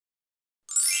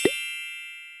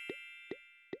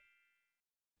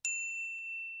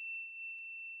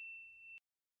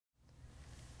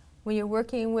when you're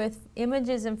working with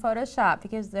images in Photoshop,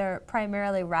 because they're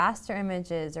primarily raster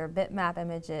images or bitmap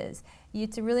images,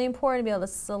 it's really important to be able to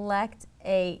select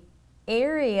a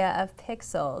area of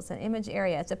pixels, an image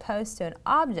area, as opposed to an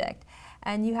object.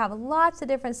 And you have lots of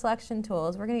different selection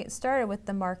tools. We're going to get started with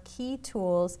the Marquee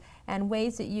tools and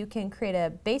ways that you can create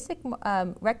a basic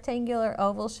rectangular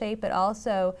oval shape, but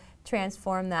also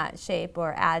transform that shape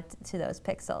or add to those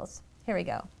pixels. Here we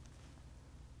go.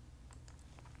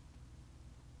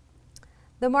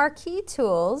 The Marquee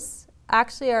tools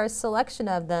actually are a selection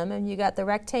of them, and you got the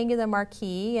rectangular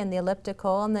marquee and the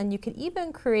elliptical, and then you can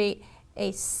even create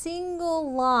a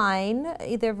single line,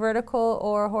 either vertical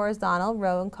or horizontal,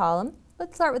 row and column.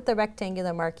 Let's start with the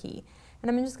rectangular marquee. And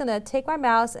I'm just going to take my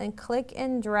mouse and click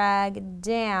and drag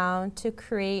down to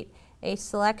create a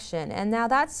selection. And now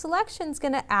that selection is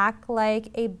going to act like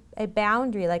a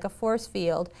boundary, like a force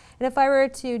field. And if I were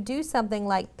to do something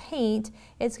like paint,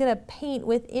 it's going to paint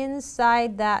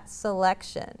inside that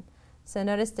selection. So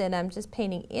notice that I'm just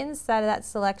painting inside of that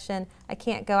selection. I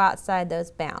can't go outside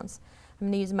those bounds. I'm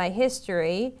going to use my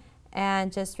history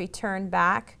and just return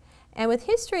back. And with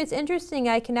history, it's interesting.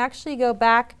 I can actually go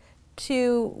back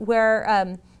to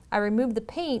where I removed the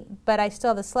paint, but I still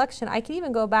have the selection. I can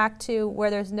even go back to where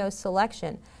there's no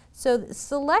selection. So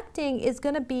selecting is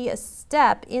going to be a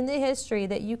step in the history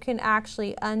that you can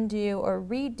actually undo or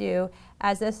redo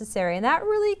as necessary. And that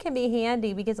really can be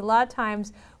handy, because a lot of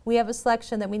times we have a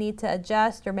selection that we need to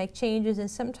adjust or make changes,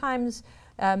 and sometimes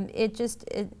it just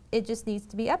needs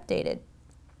to be updated.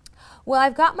 Well,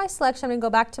 I've got my selection. I'm going to go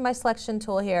back to my selection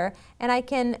tool here, and I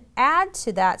can add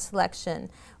to that selection.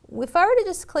 If I were to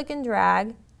just click and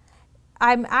drag,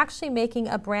 I'm actually making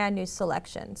a brand new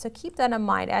selection. So keep that in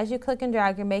mind. As you click and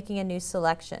drag, you're making a new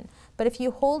selection. But if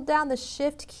you hold down the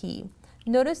Shift key,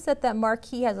 notice that that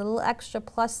marquee has a little extra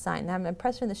plus sign. Now I'm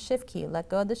pressing the Shift key. Let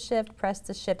go of the Shift, press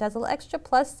the Shift. It has a little extra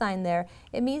plus sign there.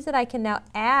 It means that I can now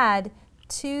add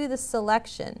to the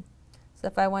selection. So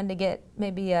if I wanted to get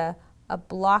maybe a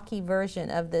blocky version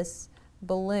of this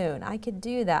balloon, I could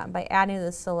do that by adding to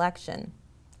the selection.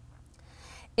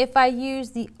 If I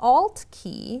use the Alt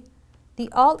key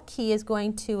is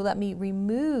going to let me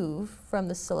remove from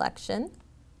the selection.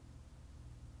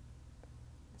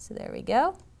 So there we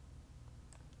go.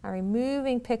 I'm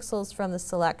removing pixels from the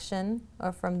selection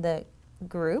or from the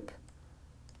group.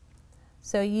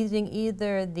 So using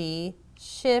either the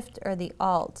Shift or the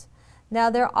Alt. Now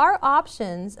there are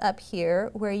options up here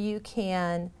where you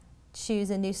can choose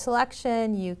a new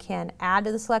selection, you can add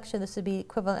to the selection. This would be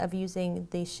equivalent of using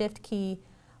the Shift key,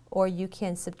 or you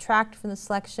can subtract from the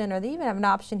selection, or they even have an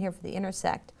option here for the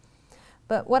intersect.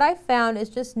 But what I found is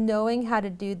just knowing how to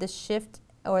do the Shift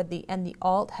or the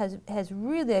Alt has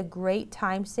really a great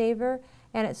time saver,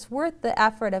 and it's worth the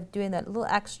effort of doing that little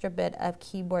extra bit of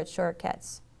keyboard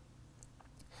shortcuts.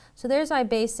 So there's my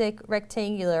basic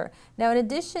rectangular. Now in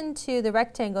addition to the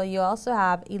rectangle, you also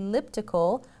have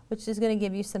elliptical, which is going to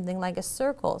give you something like a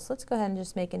circle. So let's go ahead and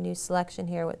just make a new selection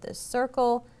here with this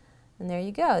circle. And there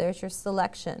you go, there's your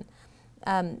selection.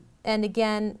 And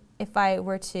again, if I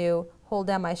were to hold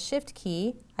down my Shift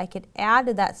key, I could add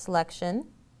to that selection,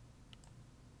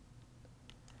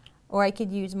 or I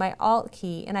could use my Alt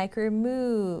key and I could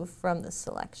remove from the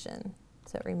selection.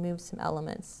 So it removes some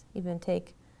elements, even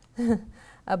take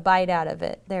a bite out of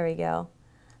it. There we go.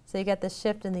 So you got the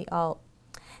Shift and the Alt.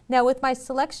 Now with my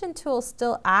selection tool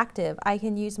still active, I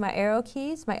can use my arrow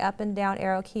keys, my up and down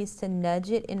arrow keys, to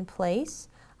nudge it in place.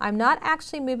 I'm not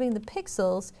actually moving the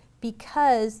pixels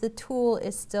because the tool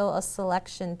is still a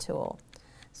selection tool.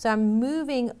 So I'm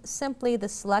moving simply the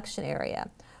selection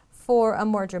area. For a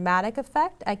more dramatic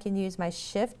effect, I can use my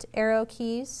Shift arrow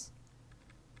keys,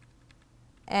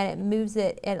 and it moves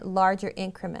it at larger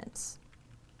increments.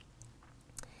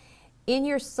 In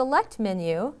your Select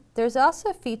menu, there's also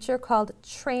a feature called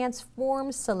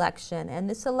Transform Selection, and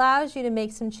this allows you to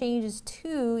make some changes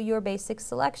to your basic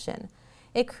selection.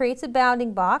 It creates a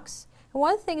bounding box, and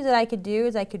one of the things that I could do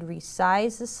is I could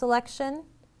resize the selection.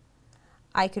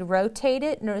 I could rotate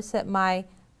it. Notice that my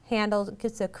handle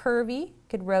gets a curvy,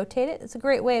 could rotate it. It's a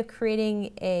great way of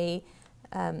creating a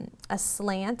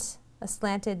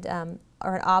slanted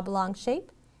or an oblong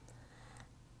shape.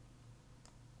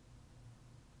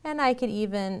 And I could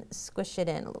even squish it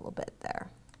in a little bit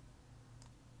there.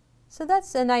 So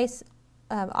that's a nice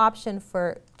option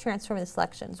for transforming the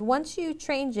selections. Once you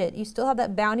change it, you still have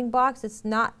that bounding box. It's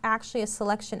not actually a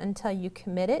selection until you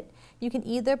commit it. You can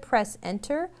either press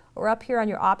Enter, or up here on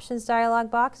your Options dialog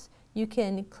box, you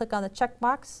can click on the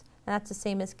checkbox, and that's the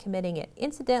same as committing it.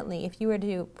 Incidentally, if you were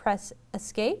to press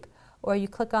Escape, or you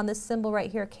click on this symbol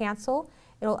right here, Cancel,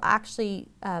 it'll actually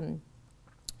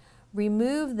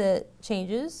remove the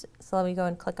changes. So let me go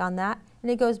and click on that,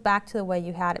 and it goes back to the way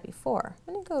you had it before.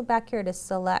 I'm going to go back here to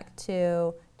select,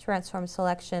 to transform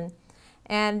selection.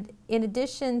 And in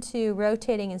addition to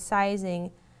rotating and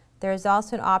sizing, there's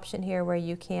also an option here where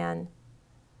you can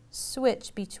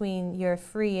switch between your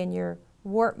free and your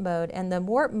warp mode, and the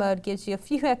warp mode gives you a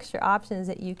few extra options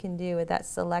that you can do with that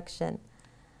selection.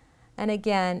 And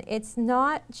again, it's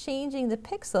not changing the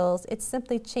pixels, it's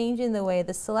simply changing the way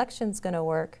the selection's going to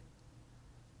work.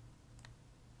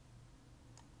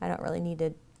 I don't really need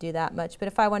to do that much, but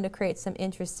if I wanted to create some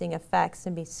interesting effects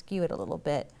and be skewed a little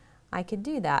bit, I could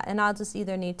do that. And I'll just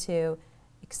either need to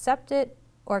accept it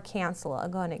or cancel it. I'll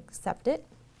go and accept it.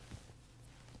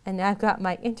 And now I've got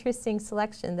my interesting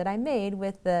selection that I made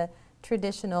with the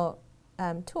traditional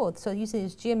tool. So using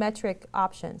these geometric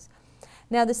options.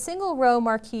 Now the single row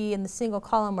marquee and the single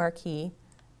column marquee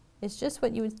is just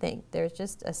what you would think. There's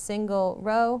just a single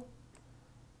row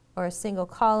or a single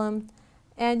column.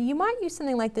 And you might use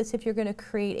something like this if you're going to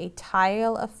create a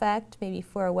tile effect, maybe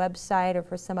for a website or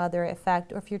for some other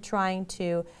effect, or if you're trying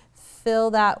to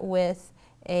fill that with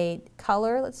a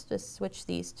color. Let's just switch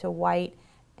these to white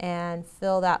and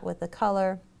fill that with a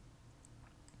color.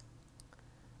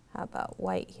 How about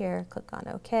white here? Click on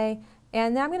OK.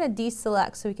 And now I'm going to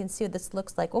deselect so we can see what this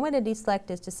looks like. One way to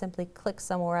deselect is to simply click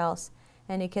somewhere else,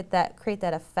 and you get that, create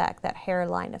that effect, that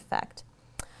hairline effect.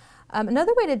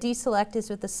 Another way to deselect is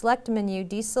with the select menu,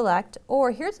 deselect,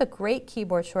 or here's a great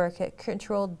keyboard shortcut,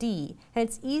 Control D. And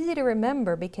it's easy to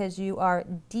remember because you are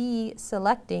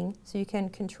deselecting, so you can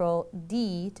Control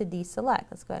D to deselect.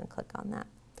 Let's go ahead and click on that.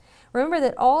 Remember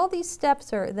that all these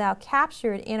steps are now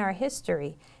captured in our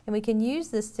history, and we can use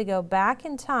this to go back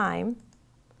in time.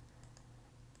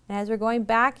 And as we're going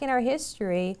back in our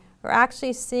history, we're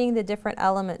actually seeing the different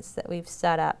elements that we've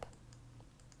set up.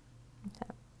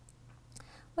 Okay.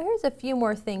 Well, here's a few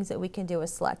more things that we can do with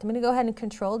select. I'm going to go ahead and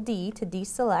Control D to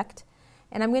deselect,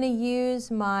 and I'm going to use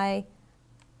my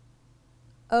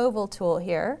oval tool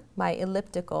here, my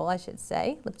elliptical, I should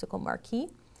say, elliptical marquee.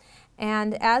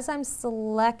 And as I'm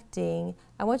selecting,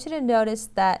 I want you to notice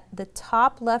that the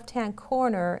top left-hand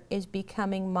corner is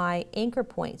becoming my anchor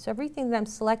point. So everything that I'm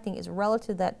selecting is relative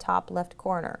to that top left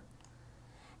corner.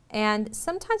 And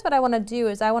sometimes what I want to do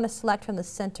is I want to select from the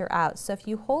center out. So if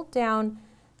you hold down,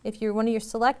 if you're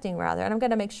selecting rather, and I'm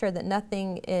going to make sure that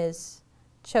nothing is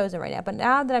chosen right now, but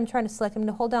now that I'm trying to select, I'm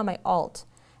going to hold down my Alt.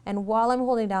 And while I'm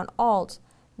holding down Alt,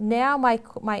 now my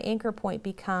anchor point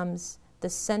becomes the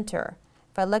center.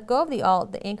 If I let go of the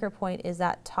Alt, the anchor point is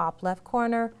that top left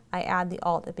corner. I add the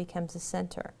Alt, it becomes the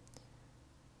center.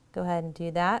 Go ahead and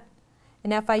do that.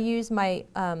 And now if I use my,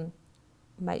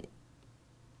 my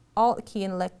Alt key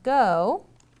and let go,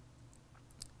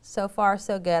 so far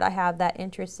so good. I have that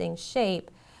interesting shape.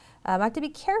 I have to be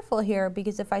careful here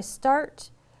because if I start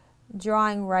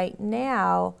drawing right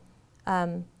now,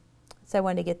 so I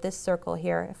want to get this circle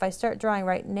here. If I start drawing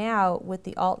right now with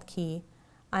the Alt key,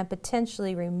 I'm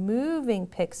potentially removing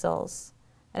pixels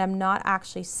and I'm not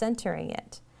actually centering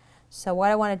it. So what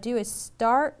I want to do is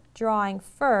start drawing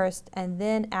first and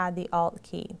then add the Alt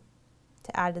key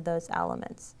to add to those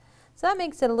elements. So that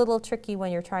makes it a little tricky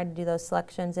when you're trying to do those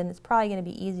selections, and it's probably going to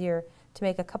be easier to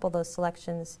make a couple of those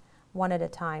selections one at a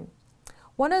time.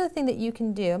 One other thing that you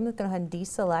can do, I'm going to go ahead and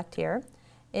deselect here,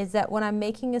 is that when I'm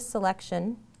making a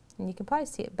selection, and you can probably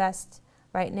see it best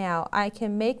right now, I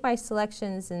can make my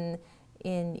selections in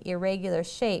irregular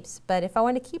shapes, but if I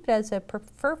want to keep it as a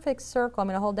perfect circle, I'm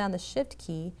going to hold down the Shift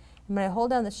key, and when I hold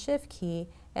down the Shift key,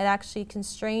 it actually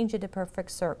constrains you to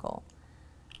perfect circle.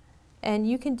 And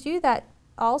you can do that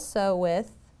also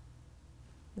with,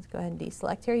 let's go ahead and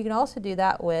deselect here, you can also do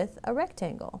that with a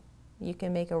rectangle. You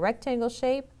can make a rectangle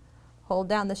shape, hold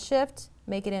down the Shift,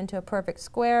 make it into a perfect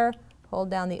square, hold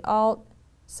down the Alt,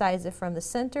 size it from the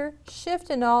center.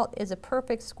 Shift and Alt is a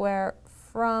perfect square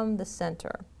from the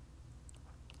center.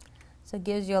 So it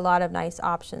gives you a lot of nice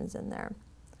options in there.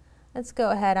 Let's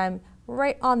go ahead, I'm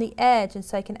right on the edge, and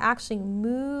so I can actually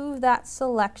move that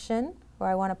selection where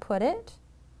I want to put it.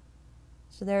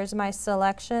 So there's my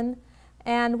selection,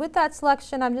 and with that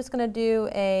selection I'm just going to do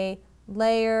a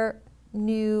layer,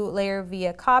 new layer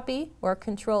via copy, or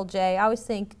Control J. I always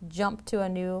think jump to a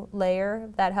new layer,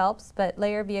 if that helps, but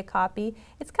layer via copy.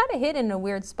 It's kind of hidden in a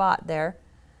weird spot there.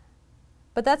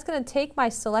 But that's going to take my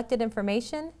selected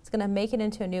information, it's going to make it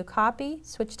into a new copy,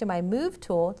 switch to my Move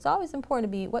tool. It's always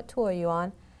important to be, what tool are you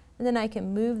on? And then I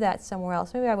can move that somewhere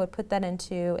else. Maybe I would put that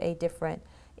into a different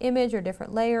image or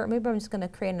different layer, or maybe I'm just going to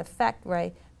create an effect where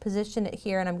I position it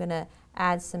here and I'm going to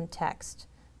add some text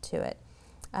to it.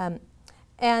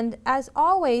 And as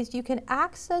always, you can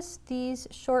access these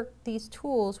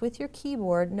tools with your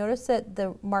keyboard. Notice that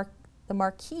the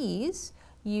marquees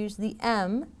use the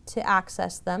M to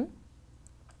access them.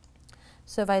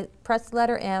 So if I press the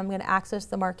letter M, I'm going to access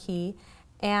the marquee.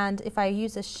 And if I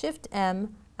use a Shift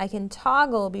M, I can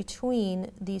toggle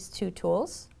between these two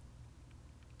tools.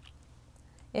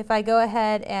 If I go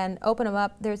ahead and open them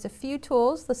up, there's a few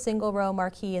tools, the single row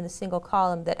marquee and the single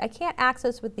column, that I can't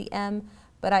access with the M,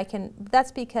 but I can.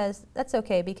 That's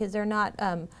okay because they're not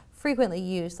frequently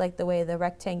used like the way the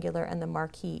rectangular and the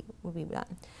marquee will be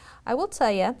done. I will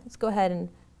tell you, let's go ahead and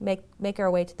make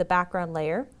our way to the background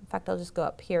layer. In fact, I'll just go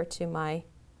up here to my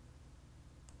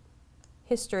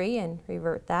history and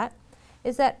revert that.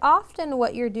 Is that often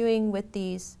what you're doing with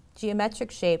these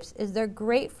geometric shapes is they're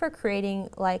great for creating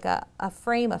like a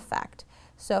frame effect.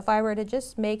 So if I were to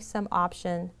just make some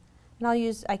option, and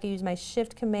I could use my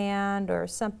Shift command or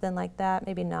something like that,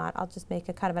 maybe not, I'll just make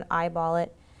a kind of an eyeball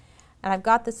it. And I've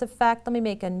got this effect. Let me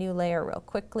make a new layer real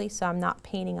quickly so I'm not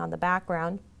painting on the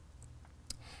background.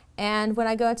 And when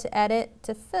I go to edit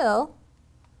to fill,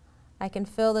 I can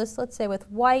fill this, let's say, with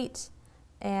white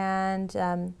and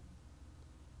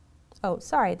oh,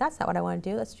 sorry, that's not what I want to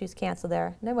do. Let's choose cancel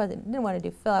there. I didn't want to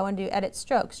do fill. I want to do edit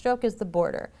stroke. Stroke is the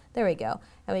border. There we go.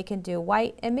 And we can do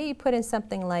white and maybe put in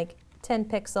something like 10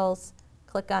 pixels.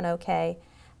 Click on OK.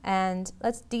 And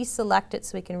let's deselect it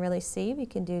so we can really see. We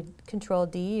can do Control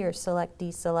D or select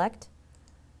deselect.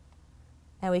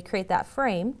 And we create that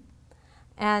frame.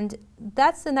 And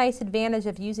that's the nice advantage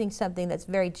of using something that's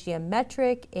very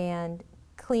geometric and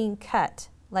clean cut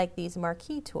like these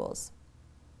marquee tools.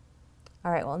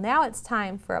 All right, well now it's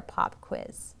time for a pop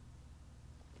quiz.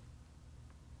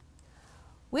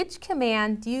 Which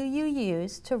command do you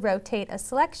use to rotate a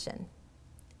selection?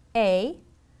 A,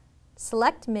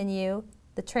 select menu,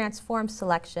 the transform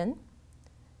selection.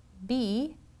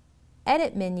 B,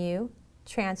 edit menu,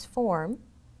 transform.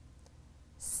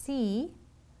 C,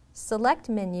 select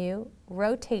menu,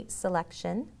 rotate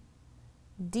selection.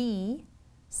 D,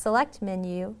 select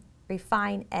menu,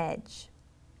 refine edge.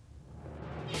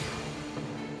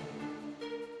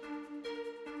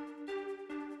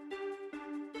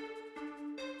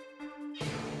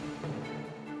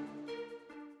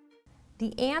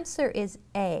 The answer is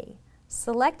A,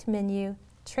 select menu,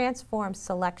 transform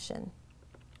selection.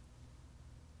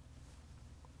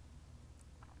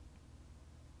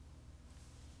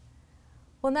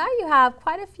 Well, now you have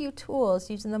quite a few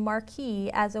tools using the marquee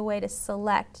as a way to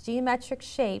select geometric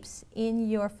shapes in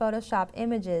your Photoshop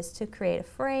images to create a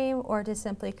frame or to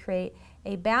simply create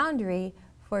a boundary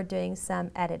for doing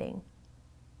some editing.